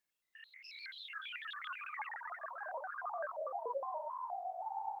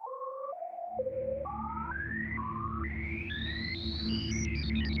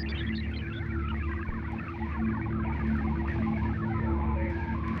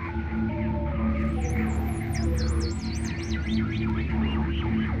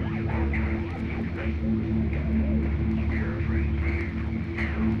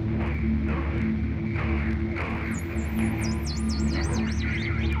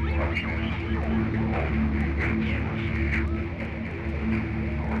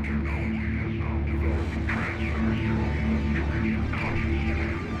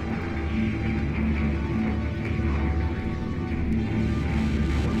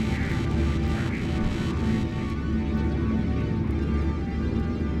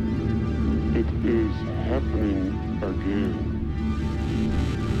happening again.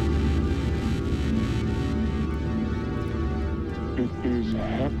 It is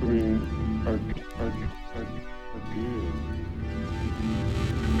happening again.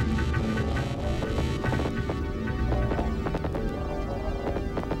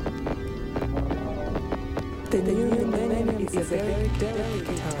 The new millennium is a very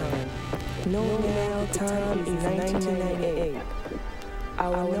delicate time. Nominal time is 1998.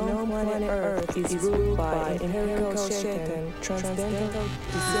 Our known planet Earth is ruled by empirical Shaitan, transcendental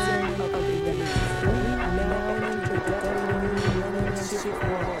descendant of the universe. Now enter the new millennium shift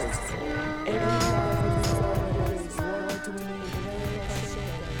wars. Everybody is already war to win empirical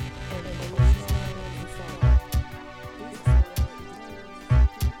Shaitan and evolutionary reform.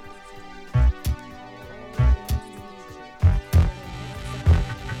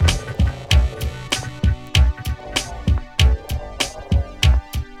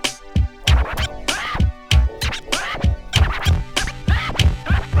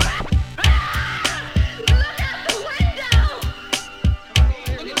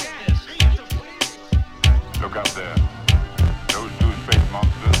 Look up there. Those two space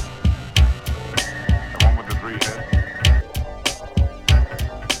monsters. The one with the 3 heads.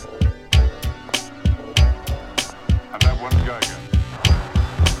 And that one's Geiger.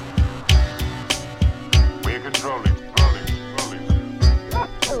 We're controlling.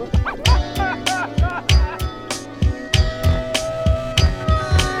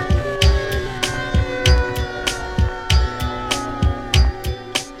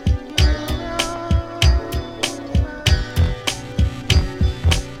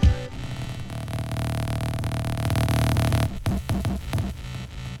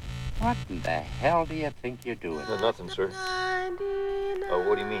 What in the hell do you think you're doing? Nothing, sir. Oh,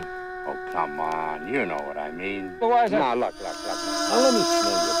 what do you mean? Oh, come on. You know what I mean. Well, why is that? Now, look. Now, let me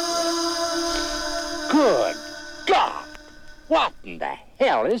smell your breath. Good God! What in the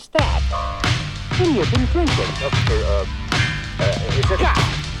hell is that? What have you been drinking? Is it? God!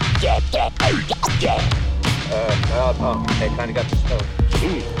 I kind of got the smell.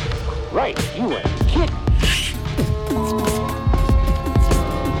 Gee, right, you ain't kidding.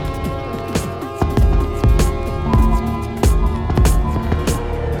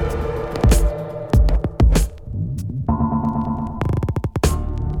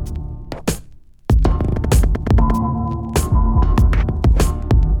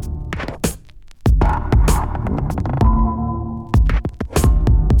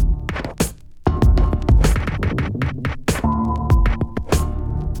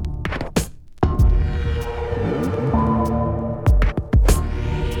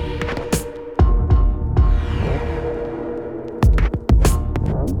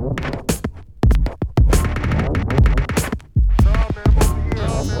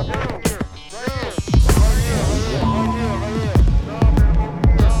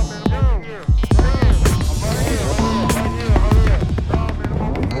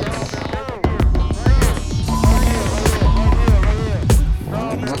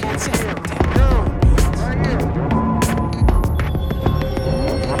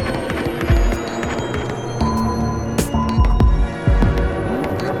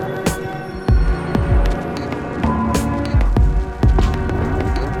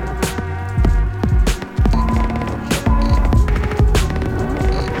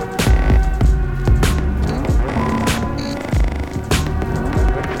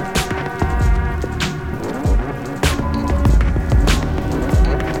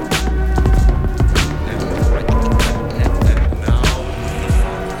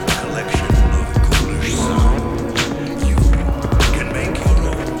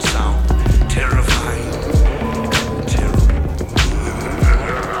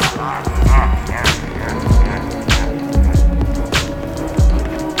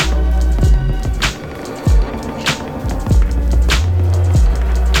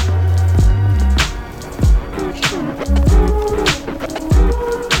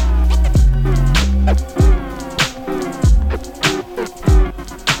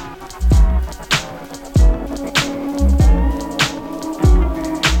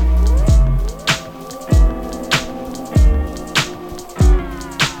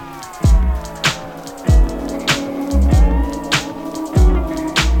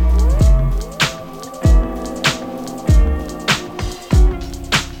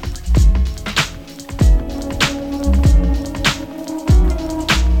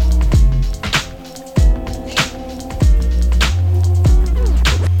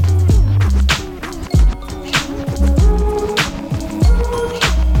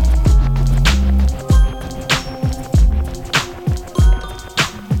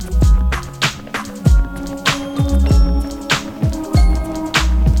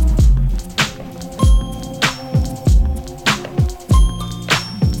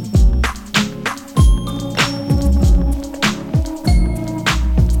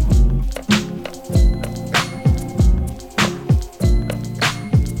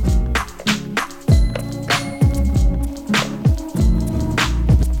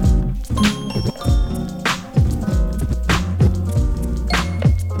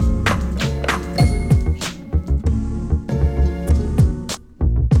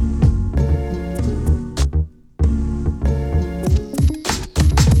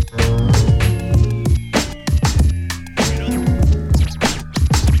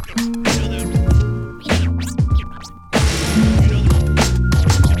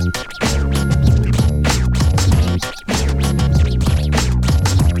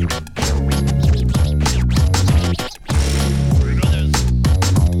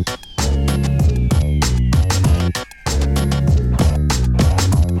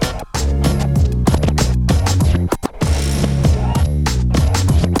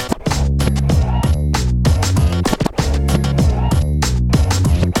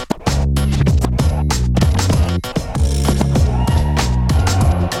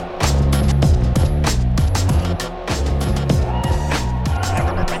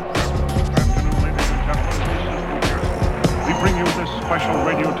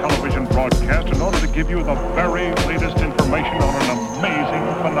 give you the very latest information on an amazing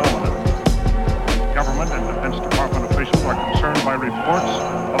phenomenon. Government and Defense Department officials are concerned by reports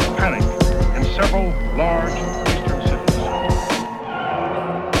of panic in several large eastern cities.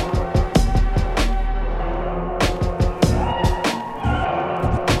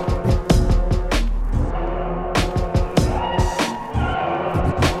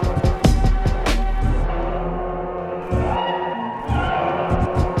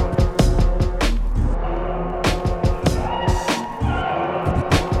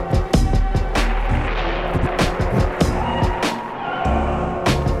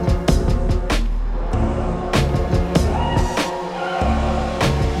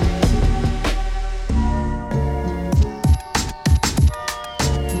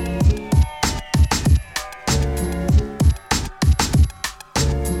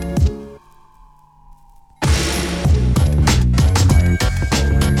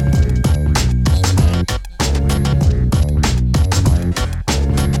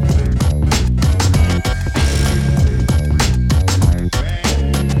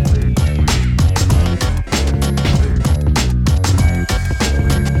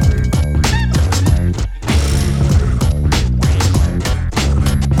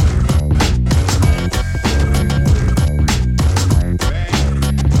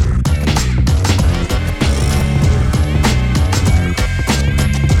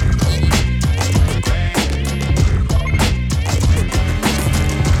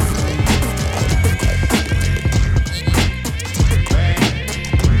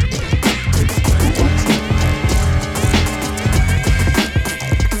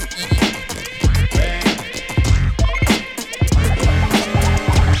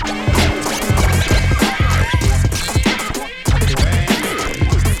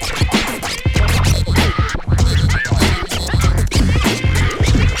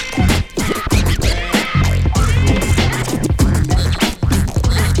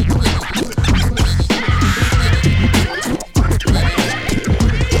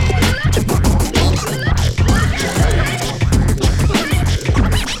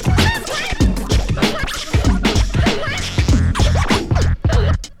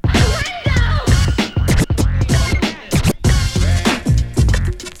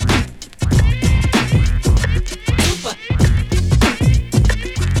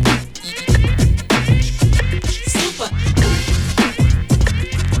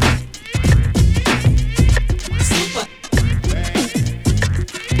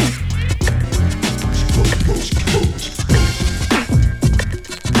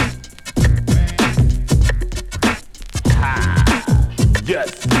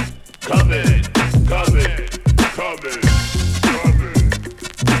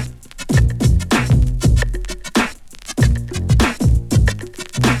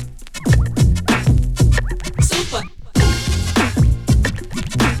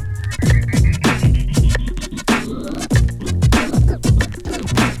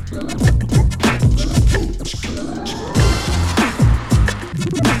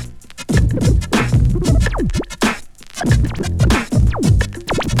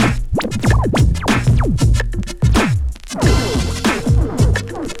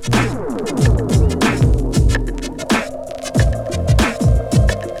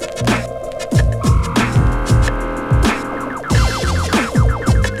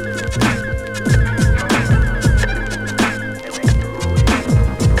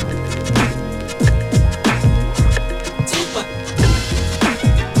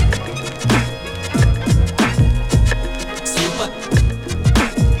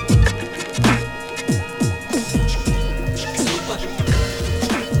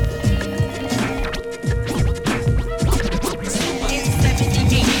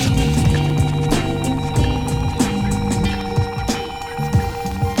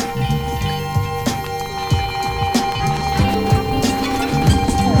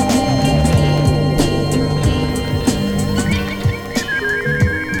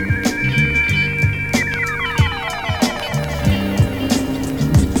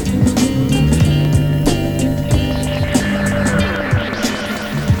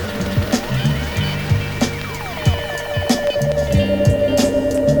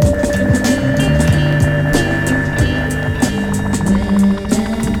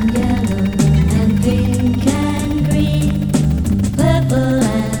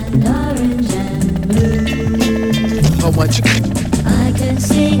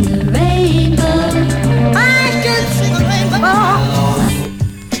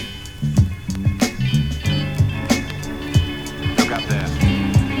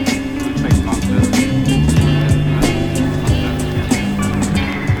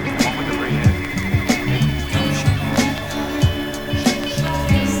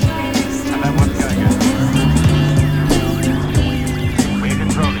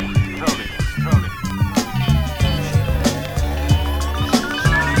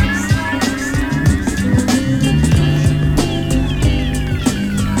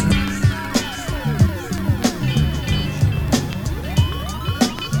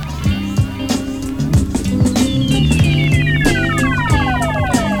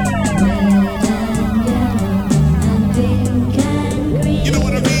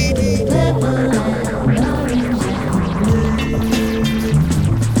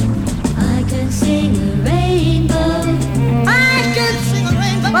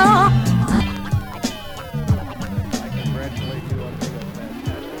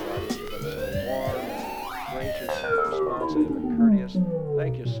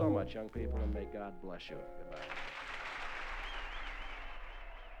 Thank you so much, young people, and may God bless you. Goodbye.